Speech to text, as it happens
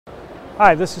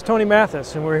Hi, this is Tony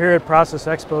Mathis, and we're here at Process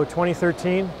Expo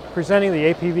 2013 presenting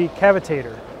the APV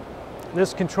Cavitator.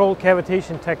 This controlled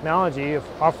cavitation technology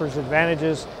offers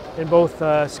advantages in both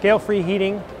scale-free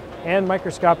heating and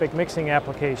microscopic mixing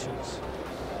applications.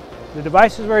 The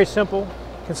device is very simple,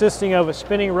 consisting of a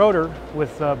spinning rotor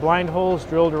with blind holes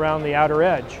drilled around the outer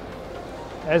edge.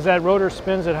 As that rotor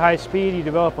spins at high speed, you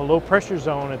develop a low pressure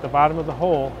zone at the bottom of the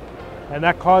hole, and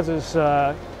that causes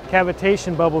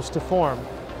cavitation bubbles to form.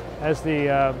 As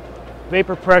the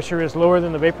vapor pressure is lower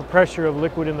than the vapor pressure of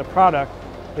liquid in the product,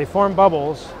 they form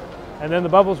bubbles, and then the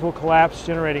bubbles will collapse,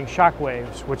 generating shock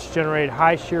waves, which generate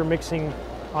high shear mixing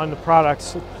on the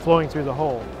products flowing through the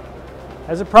hole.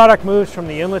 As the product moves from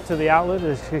the inlet to the outlet, it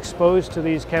is exposed to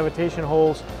these cavitation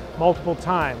holes multiple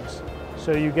times,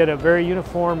 so you get a very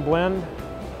uniform blend.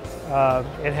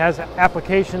 It has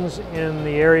applications in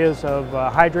the areas of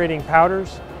hydrating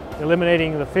powders,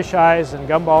 eliminating the fish eyes and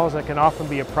gumballs that can often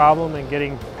be a problem in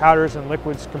getting powders and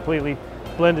liquids completely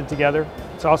blended together.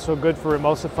 It's also good for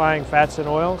emulsifying fats and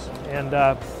oils. And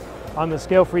on the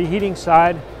scale-free heating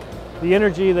side, the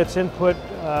energy that's input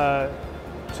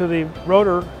to the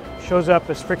rotor shows up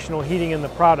as frictional heating in the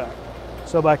product.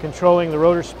 So by controlling the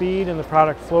rotor speed and the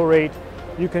product flow rate,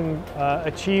 you can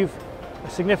achieve a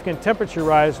significant temperature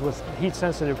rise with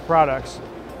heat-sensitive products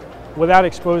without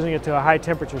exposing it to a high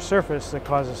temperature surface that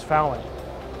causes fouling.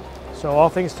 So all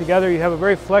things together, you have a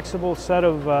very flexible set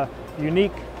of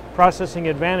unique processing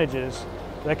advantages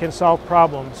that can solve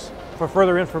problems. For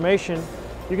further information,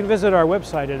 you can visit our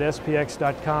website at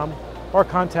spx.com or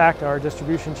contact our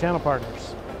distribution channel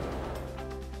partners.